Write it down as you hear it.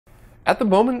At the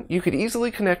moment, you could easily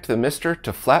connect the MiSTer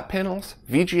to flat panels,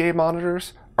 VGA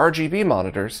monitors, RGB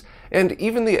monitors, and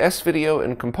even the S-video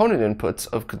and component inputs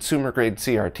of consumer-grade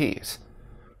CRTs.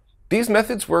 These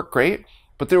methods work great,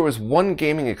 but there was one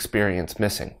gaming experience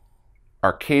missing: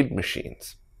 arcade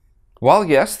machines. While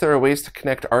yes, there are ways to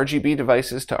connect RGB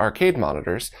devices to arcade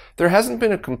monitors, there hasn't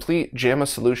been a complete JAMA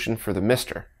solution for the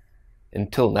MiSTer.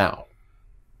 Until now.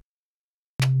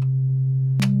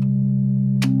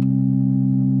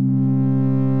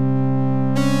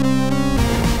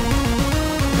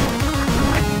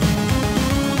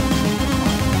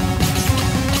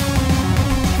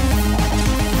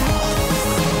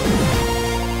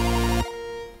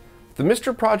 The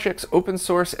MiSTer project's open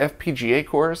source FPGA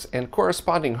cores and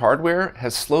corresponding hardware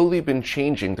has slowly been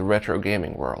changing the retro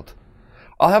gaming world.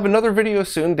 I'll have another video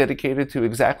soon dedicated to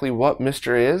exactly what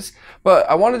MiSTer is, but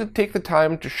I wanted to take the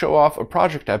time to show off a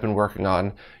project I've been working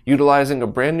on utilizing a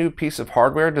brand new piece of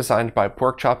hardware designed by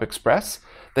Porkchop Express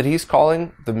that he's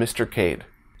calling the MiSTerCade.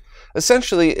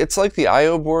 Essentially, it's like the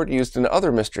I/O board used in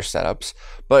other MiSTer setups,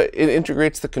 but it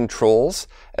integrates the controls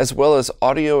as well as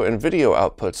audio and video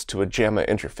outputs to a JAMA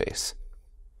interface.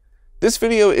 This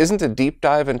video isn't a deep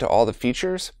dive into all the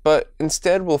features, but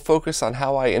instead will focus on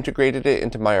how I integrated it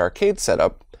into my arcade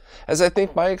setup, as I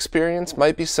think my experience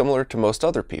might be similar to most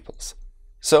other people's.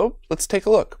 So, let's take a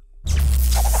look.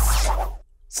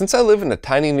 Since I live in a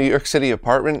tiny New York City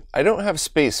apartment, I don't have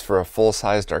space for a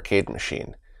full-sized arcade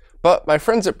machine. But my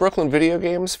friends at Brooklyn Video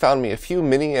Games found me a few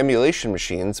mini emulation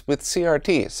machines with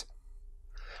CRTs.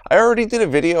 I already did a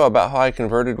video about how I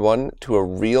converted one to a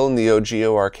real Neo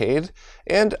Geo arcade,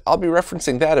 and I'll be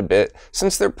referencing that a bit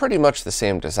since they're pretty much the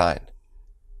same design.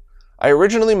 I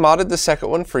originally modded the second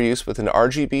one for use with an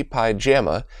RGB Pi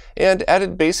JAMA and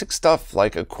added basic stuff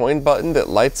like a coin button that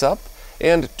lights up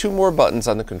and 2 more buttons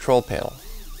on the control panel.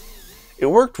 It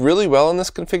worked really well in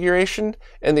this configuration,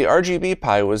 and the RGB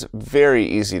Pi was very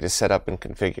easy to set up and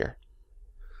configure.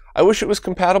 I wish it was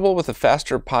compatible with a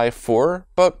faster Pi 4,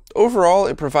 but overall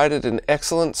it provided an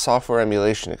excellent software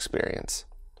emulation experience.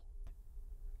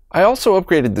 I also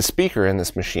upgraded the speaker in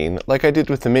this machine like I did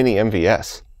with the Mini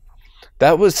MVS.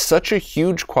 That was such a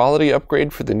huge quality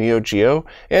upgrade for the Neo Geo,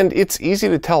 and it's easy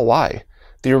to tell why.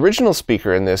 The original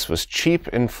speaker in this was cheap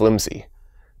and flimsy.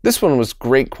 This one was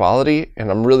great quality, and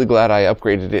I'm really glad I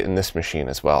upgraded it in this machine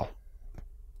as well.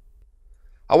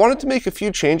 I wanted to make a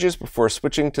few changes before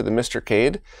switching to the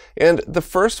MiSTerCade, and the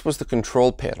first was the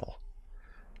control panel.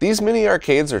 These mini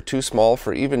arcades are too small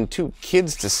for even 2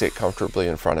 kids to sit comfortably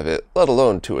in front of it, let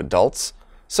alone 2 adults.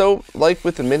 So, like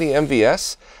with the Mini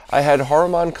MVS, I had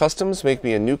Haruman Customs make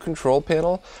me a new control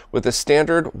panel with a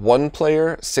standard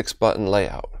 1-player, 6-button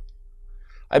layout.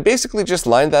 I basically just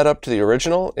lined that up to the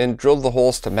original and drilled the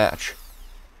holes to match.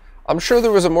 I'm sure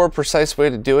there was a more precise way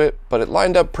to do it, but it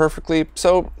lined up perfectly,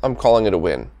 so I'm calling it a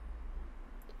win.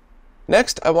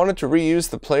 Next, I wanted to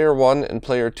reuse the Player 1 and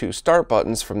Player 2 start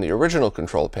buttons from the original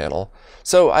control panel,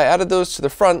 so I added those to the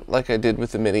front like I did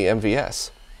with the Mini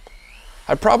MVS.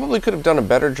 I probably could have done a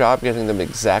better job getting them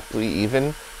exactly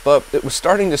even, but it was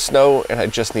starting to snow and I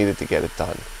just needed to get it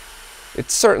done.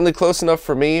 It's certainly close enough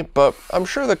for me, but I'm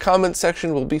sure the comment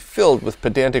section will be filled with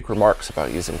pedantic remarks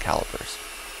about using calipers.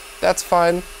 That's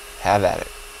fine, have at it.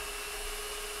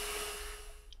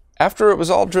 After it was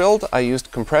all drilled, I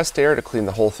used compressed air to clean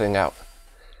the whole thing out.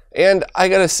 And I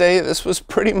gotta say, this was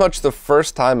pretty much the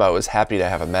first time I was happy to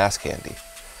have a mask handy.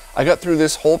 I got through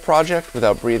this whole project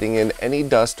without breathing in any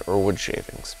dust or wood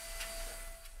shavings.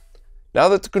 Now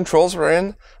that the controls were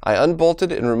in, I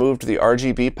unbolted and removed the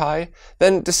RGB Pi,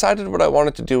 then decided what I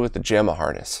wanted to do with the JAMA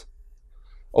harness.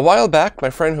 A while back, my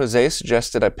friend Jose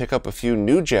suggested I pick up a few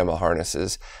new JAMA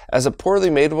harnesses, as a poorly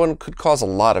made one could cause a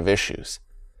lot of issues.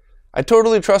 I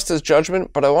totally trust his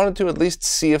judgment, but I wanted to at least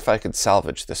see if I could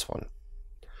salvage this one.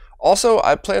 Also,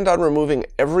 I planned on removing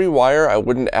every wire I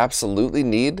wouldn't absolutely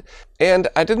need, and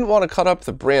I didn't want to cut up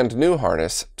the brand new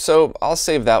harness, so I'll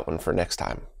save that one for next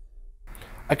time.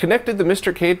 I connected the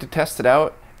MiSTerCade to test it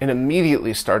out and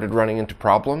immediately started running into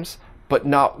problems, but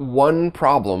not one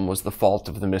problem was the fault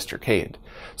of the MiSTerCade.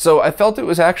 So I felt it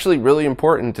was actually really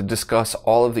important to discuss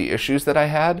all of the issues that I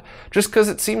had, just because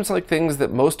it seems like things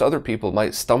that most other people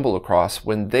might stumble across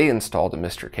when they installed a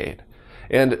MiSTerCade.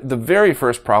 And the very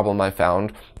first problem I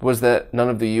found was that none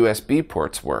of the USB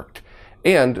ports worked,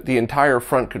 and the entire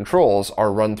front controls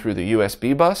are run through the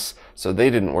USB bus, so they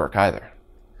didn't work either.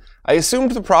 I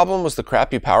assumed the problem was the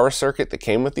crappy power circuit that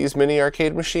came with these mini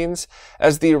arcade machines,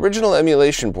 as the original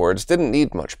emulation boards didn't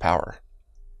need much power.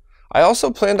 I also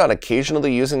planned on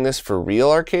occasionally using this for real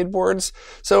arcade boards,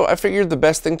 so I figured the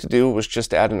best thing to do was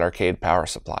just add an arcade power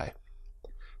supply.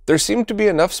 There seemed to be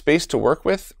enough space to work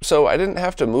with, so I didn't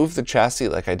have to move the chassis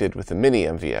like I did with the Mini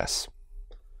MVS.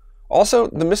 Also,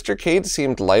 the MiSTerCade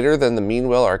seemed lighter than the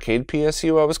Meanwell arcade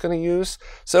PSU I was going to use,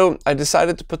 so I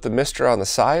decided to put the MiSTer on the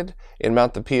side and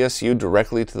mount the PSU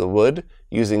directly to the wood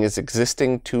using its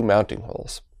existing 2 mounting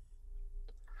holes.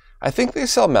 I think they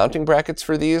sell mounting brackets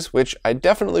for these, which I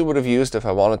definitely would have used if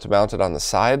I wanted to mount it on the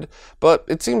side, but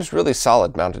it seems really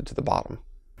solid mounted to the bottom.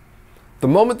 The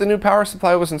moment the new power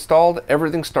supply was installed,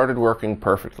 everything started working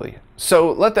perfectly.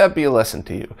 So let that be a lesson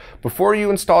to you. Before you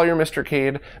install your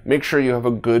MiSTerCade, make sure you have a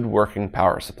good working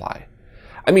power supply.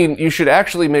 I mean, you should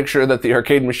actually make sure that the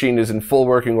arcade machine is in full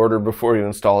working order before you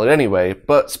install it anyway,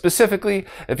 but specifically,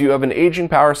 if you have an aging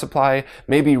power supply,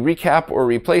 maybe recap or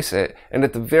replace it, and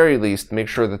at the very least, make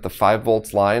sure that the 5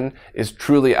 volts line is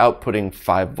truly outputting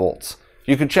 5 volts.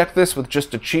 You can check this with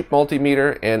just a cheap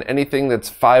multimeter, and anything that's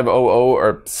 500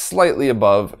 or slightly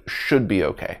above should be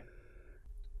okay.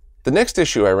 The next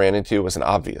issue I ran into was an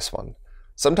obvious one.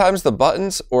 Sometimes the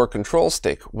buttons or control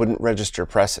stick wouldn't register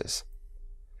presses.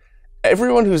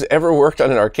 Everyone who's ever worked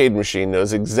on an arcade machine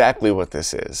knows exactly what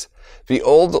this is. The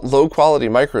old, low-quality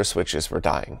micro switches were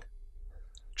dying.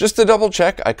 Just to double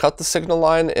check, I cut the signal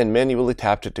line and manually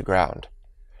tapped it to ground.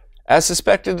 As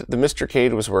suspected, the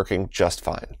MiSTerCade was working just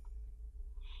fine.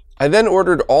 I then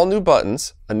ordered all new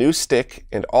buttons, a new stick,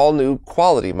 and all new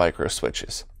quality micro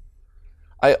switches.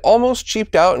 I almost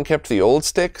cheaped out and kept the old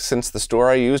stick since the store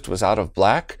I used was out of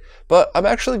black, but I'm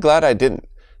actually glad I didn't.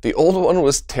 The old one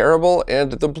was terrible,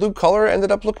 and the blue color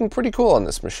ended up looking pretty cool on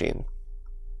this machine.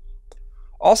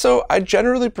 Also, I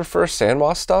generally prefer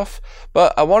Sanwa stuff,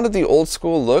 but I wanted the old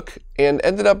school look and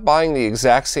ended up buying the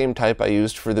exact same type I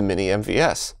used for the Mini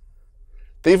MVS.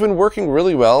 They've been working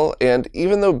really well, and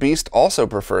even though Beast also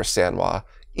prefers Sanwa,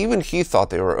 even he thought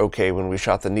they were okay when we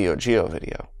shot the Neo Geo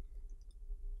video.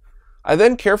 I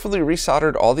then carefully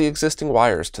resoldered all the existing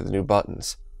wires to the new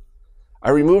buttons. I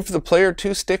removed the Player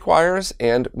 2 stick wires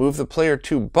and moved the Player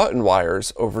 2 button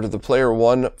wires over to the Player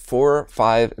 1, 4,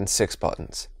 5, and 6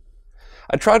 buttons.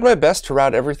 I tried my best to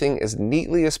route everything as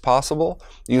neatly as possible,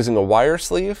 using a wire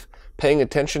sleeve, paying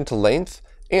attention to length,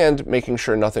 and making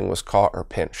sure nothing was caught or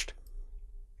pinched.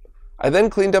 I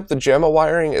then cleaned up the JAMA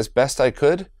wiring as best I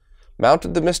could,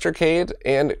 mounted the MiSTerCade,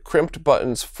 and crimped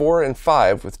buttons 4 and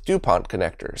 5 with DuPont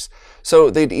connectors,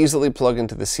 so they'd easily plug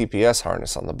into the CPS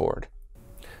harness on the board.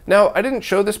 Now, I didn't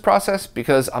show this process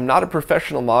because I'm not a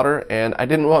professional modder, and I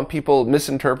didn't want people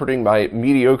misinterpreting my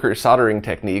mediocre soldering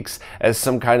techniques as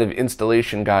some kind of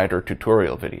installation guide or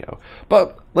tutorial video.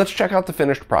 But let's check out the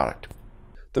finished product.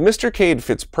 The MiSTerCade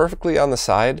fits perfectly on the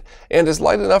side and is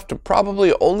light enough to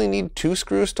probably only need 2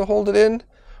 screws to hold it in,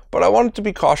 but I wanted to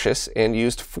be cautious and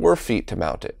used 4 feet to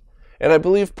mount it, and I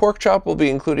believe Porkchop will be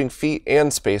including feet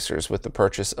and spacers with the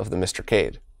purchase of the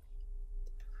MiSTerCade.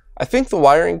 I think the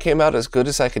wiring came out as good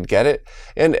as I could get it,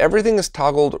 and everything is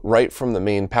toggled right from the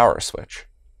main power switch.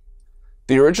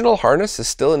 The original harness is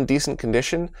still in decent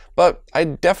condition, but I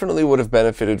definitely would have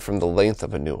benefited from the length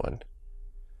of a new one.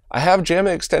 I have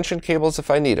JAMA extension cables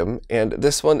if I need them, and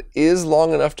this one is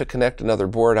long enough to connect another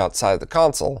board outside the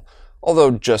console, although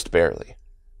just barely.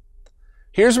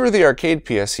 Here's where the arcade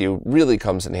PSU really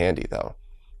comes in handy though.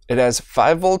 It has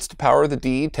 5 volts to power the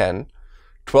DE10,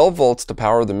 12 volts to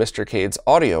power the MiSTerCade's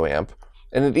audio amp,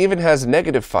 and it even has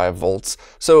negative 5 volts,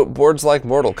 so boards like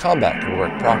Mortal Kombat can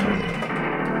work properly.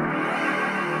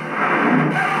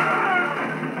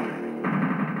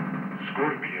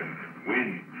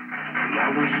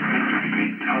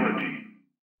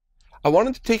 I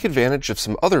wanted to take advantage of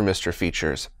some other MiSTer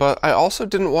features, but I also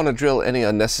didn't want to drill any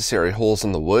unnecessary holes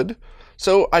in the wood,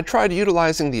 so I tried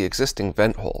utilizing the existing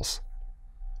vent holes.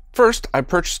 First, I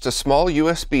purchased a small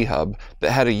USB hub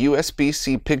that had a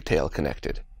USB-C pigtail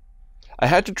connected. I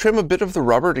had to trim a bit of the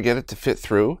rubber to get it to fit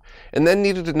through, and then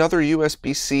needed another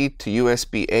USB-C to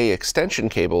USB-A extension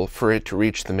cable for it to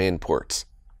reach the main ports.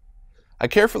 I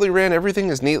carefully ran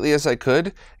everything as neatly as I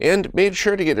could, and made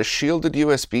sure to get a shielded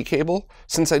USB cable,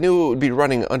 since I knew it would be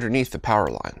running underneath the power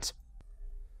lines.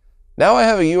 Now I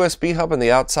have a USB hub on the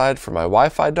outside for my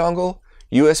Wi-Fi dongle,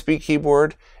 USB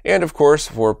keyboard, and of course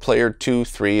for Player 2,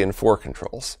 3, and 4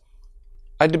 controls.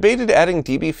 I debated adding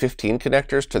DB15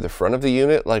 connectors to the front of the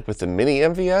unit like with the Mini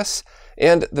MVS,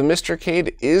 and the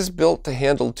MiSTerCade is built to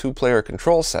handle 2-player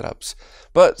control setups,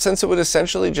 but since it would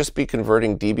essentially just be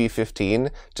converting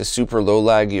DB15 to super low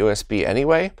lag USB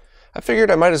anyway, I figured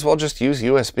I might as well just use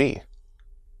USB.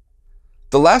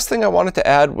 The last thing I wanted to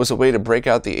add was a way to break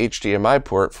out the HDMI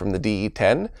port from the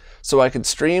DE10 so I could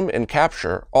stream and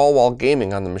capture all while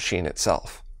gaming on the machine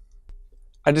itself.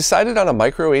 I decided on a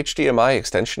micro HDMI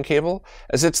extension cable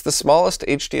as it's the smallest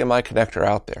HDMI connector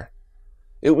out there.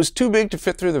 It was too big to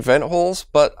fit through the vent holes,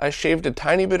 but I shaved a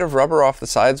tiny bit of rubber off the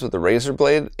sides with a razor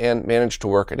blade and managed to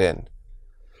work it in.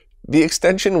 The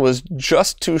extension was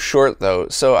just too short though,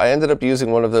 so I ended up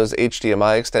using one of those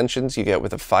HDMI extensions you get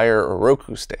with a Fire or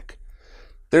Roku stick.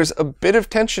 There's a bit of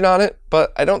tension on it,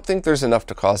 but I don't think there's enough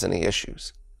to cause any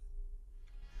issues.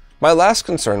 My last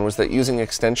concern was that using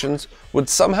extensions would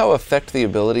somehow affect the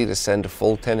ability to send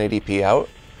full 1080p out,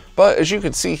 but as you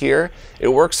can see here, it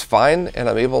works fine and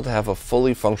I'm able to have a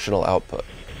fully functional output.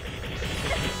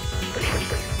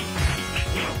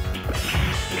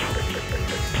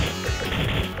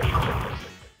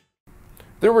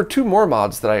 There were 2 more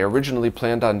mods that I originally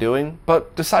planned on doing,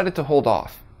 but decided to hold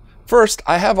off. First,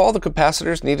 I have all the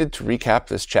capacitors needed to recap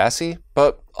this chassis,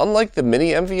 but unlike the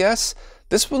mini MVS,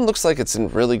 this one looks like it's in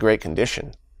really great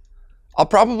condition. I'll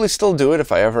probably still do it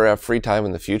if I ever have free time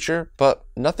in the future, but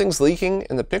nothing's leaking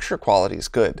and the picture quality is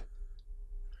good.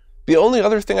 The only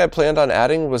other thing I planned on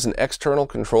adding was an external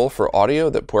control for audio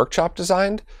that Porkchop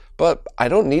designed, but I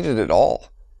don't need it at all.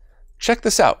 Check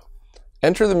this out.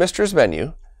 Enter the MiSTer's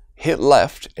menu, hit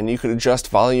left, and you can adjust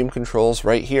volume controls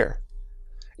right here.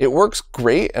 It works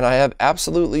great and I have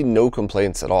absolutely no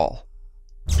complaints at all.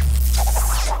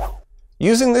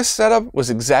 Using this setup was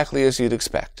exactly as you'd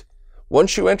expect.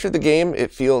 Once you enter the game,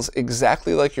 it feels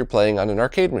exactly like you're playing on an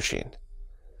arcade machine.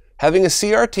 Having a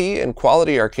CRT and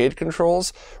quality arcade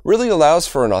controls really allows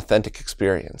for an authentic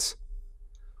experience.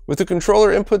 With the controller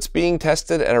inputs being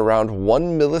tested at around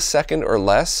 1 millisecond or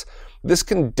less, this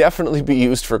can definitely be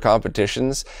used for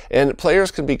competitions, and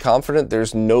players can be confident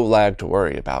there's no lag to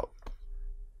worry about.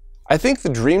 I think the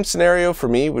dream scenario for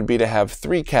me would be to have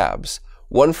 3 cabs,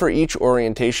 one for each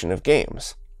orientation of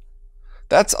games.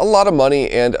 That's a lot of money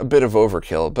and a bit of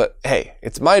overkill, but hey,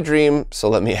 it's my dream, so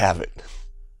let me have it.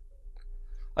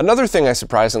 Another thing I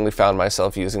surprisingly found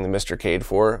myself using the MiSTerCade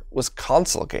for was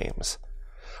console games.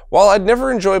 While I'd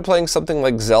never enjoy playing something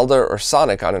like Zelda or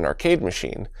Sonic on an arcade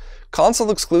machine,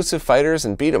 console-exclusive fighters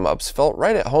and beat-em-ups felt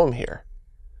right at home here.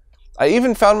 I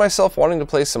even found myself wanting to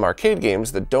play some arcade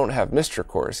games that don't have MiSTer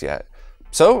cores yet,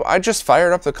 so I just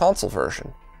fired up the console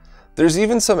version. There's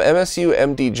even some MSU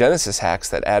MD Genesis hacks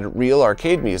that add real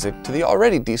arcade music to the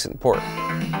already decent port.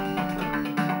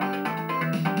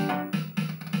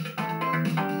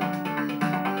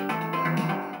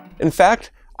 In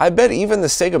fact, I bet even the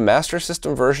Sega Master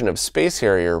System version of Space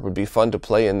Harrier would be fun to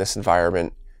play in this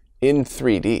environment in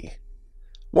 3D.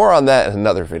 More on that in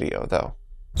another video, though.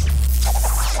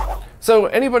 So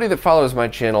anybody that follows my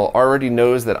channel already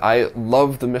knows that I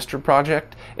love the MiSTer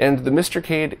project, and the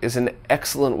MiSTerCade is an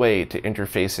excellent way to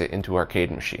interface it into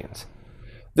arcade machines.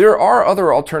 There are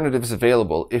other alternatives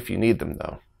available if you need them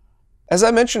though. As I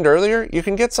mentioned earlier, you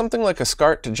can get something like a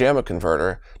SCART to JAMA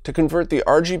converter to convert the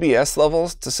RGBS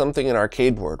levels to something an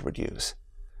arcade board would use.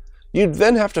 You'd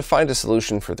then have to find a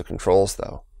solution for the controls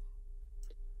though.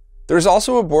 There's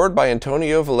also a board by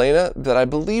Antonio Villena that I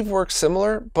believe works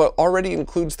similar, but already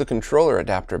includes the controller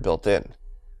adapter built in.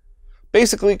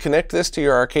 Basically, connect this to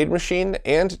your arcade machine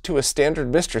and to a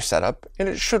standard MiSTer setup, and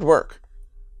it should work.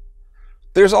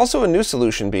 There's also a new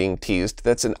solution being teased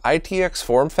that's an ITX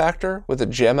form factor with a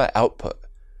JAMA output.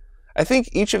 I think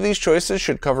each of these choices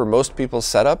should cover most people's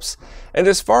setups, and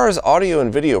as far as audio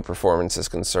and video performance is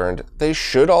concerned, they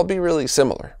should all be really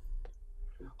similar.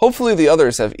 Hopefully the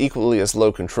others have equally as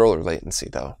low controller latency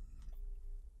though.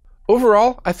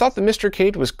 Overall, I thought the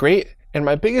MiSTerCade was great, and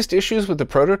my biggest issues with the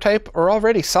prototype are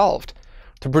already solved.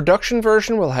 The production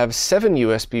version will have 7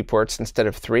 USB ports instead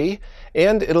of 3,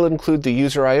 and it'll include the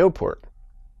user I/O port.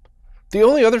 The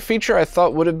only other feature I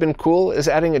thought would have been cool is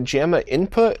adding a JAMA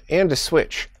input and a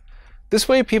switch. This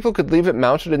way people could leave it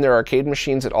mounted in their arcade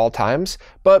machines at all times,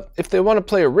 but if they want to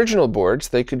play original boards,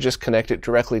 they could just connect it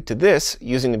directly to this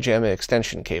using a JAMA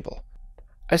extension cable.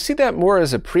 I see that more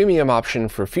as a premium option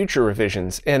for future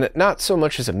revisions, and not so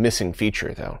much as a missing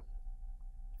feature though.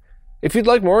 If you'd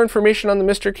like more information on the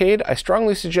MiSTerCade, I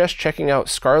strongly suggest checking out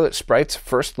Scarlet Sprite's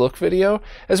first look video,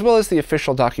 as well as the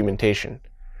official documentation.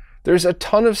 There's a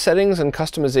ton of settings and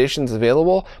customizations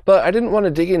available, but I didn't want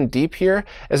to dig in deep here,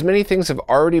 as many things have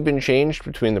already been changed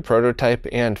between the prototype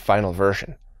and final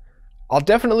version. I'll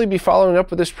definitely be following up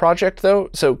with this project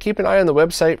though, so keep an eye on the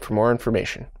website for more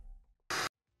information.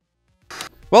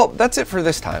 Well, that's it for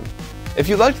this time. If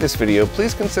you liked this video,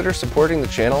 please consider supporting the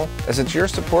channel, as it's your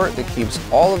support that keeps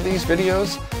all of these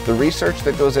videos, the research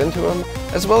that goes into them,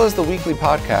 as well as the weekly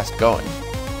podcast going.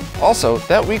 Also,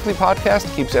 that weekly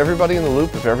podcast keeps everybody in the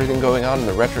loop of everything going on in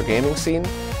the retro gaming scene,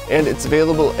 and it's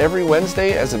available every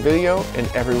Wednesday as a video and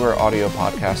everywhere audio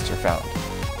podcasts are found.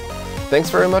 Thanks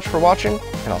very much for watching,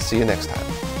 and I'll see you next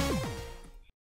time.